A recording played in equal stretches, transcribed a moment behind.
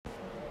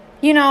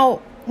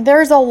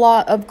there's a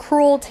lot of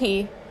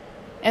cruelty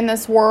in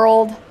this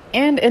world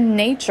and in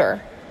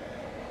nature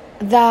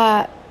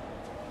that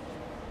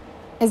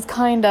is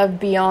kind of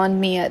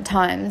beyond me at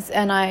times.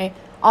 And I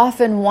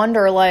often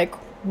wonder, like,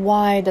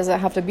 why does it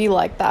have to be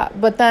like that?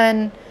 But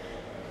then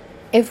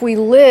if we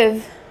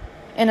live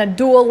in a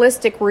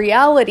dualistic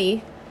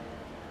reality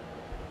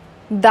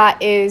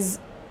that is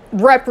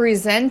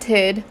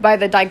represented by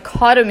the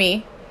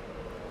dichotomy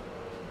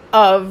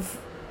of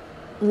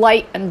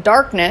light and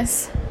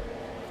darkness,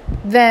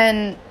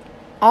 then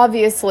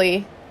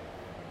obviously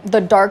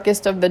the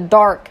darkest of the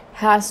dark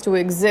has to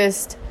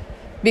exist,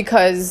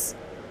 because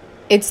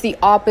it's the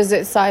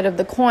opposite side of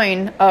the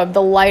coin of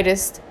the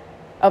lightest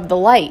of the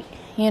light,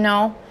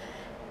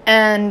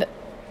 And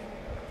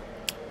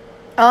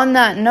on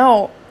that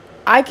note,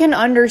 I can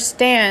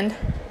understand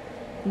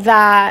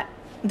that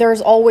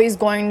there's always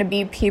going to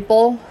be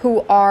people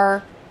who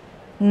are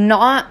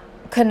not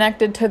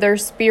connected to their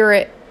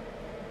spirit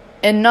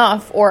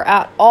enough or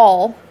at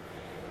all,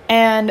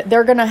 and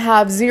they're gonna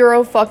have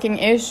zero fucking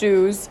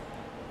issues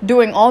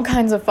doing all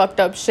kinds of fucked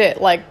up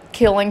shit, like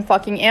killing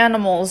fucking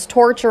animals,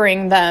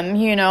 torturing them,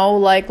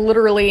 like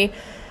literally.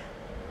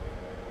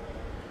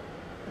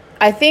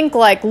 I think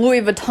like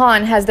Louis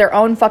Vuitton has their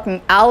own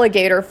fucking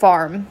alligator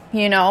farm,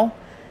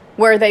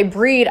 where they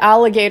breed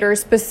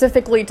alligators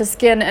specifically to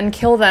skin and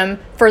kill them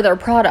for their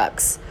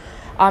products.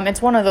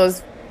 It's one of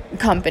those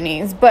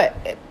companies.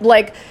 But,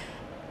 like,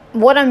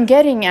 what I'm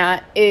getting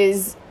at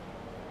is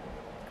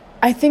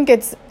I think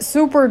it's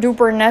super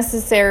duper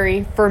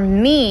necessary for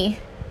me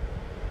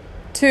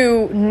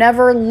to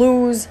never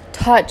lose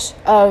touch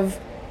of,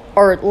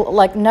 or,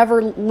 like,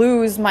 never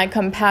lose my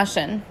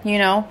compassion,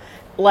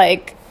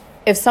 Like,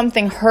 if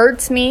something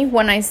hurts me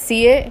when I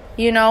see it,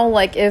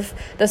 like if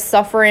the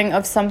suffering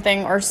of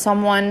something or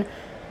someone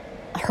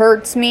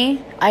hurts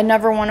me, I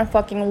never want to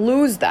fucking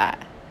lose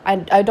that.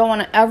 I don't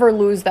want to ever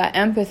lose that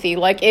empathy.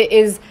 Like, it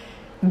is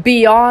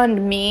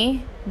beyond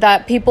me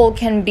that people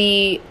can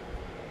be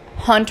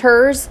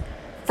hunters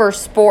for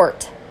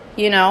sport,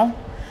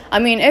 I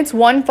mean, it's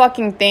one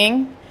fucking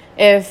thing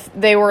if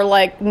they were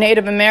like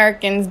Native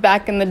Americans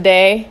back in the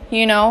day,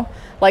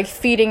 like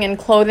feeding and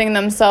clothing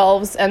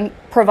themselves and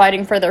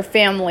providing for their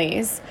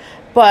families.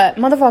 But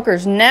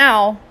motherfuckers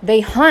now,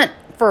 they hunt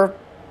for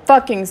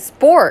fucking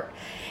sport.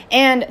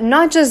 And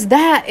not just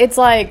that, it's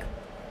like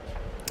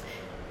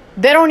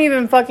they don't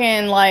even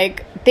fucking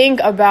like think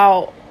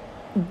about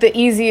the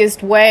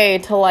easiest way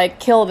to like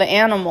kill the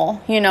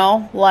animal,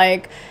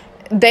 Like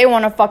they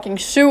want to fucking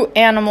shoot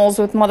animals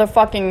with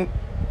motherfucking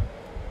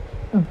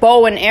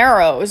bow and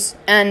arrows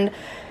and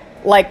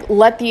like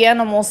let the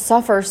animal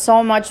suffer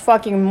so much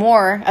fucking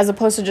more as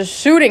opposed to just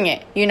shooting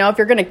it. If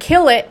you're gonna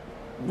kill it,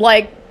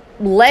 like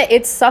let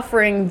its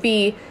suffering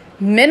be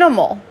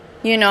minimal,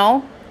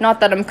 not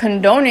that I'm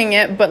condoning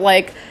it, but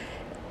like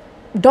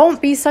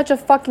don't be such a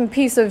fucking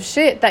piece of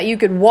shit that you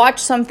could watch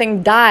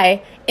something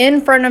die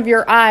in front of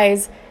your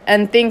eyes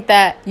and think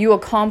that you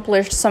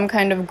accomplished some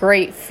kind of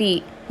great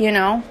feat,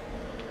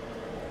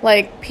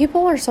 Like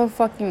people are so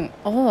fucking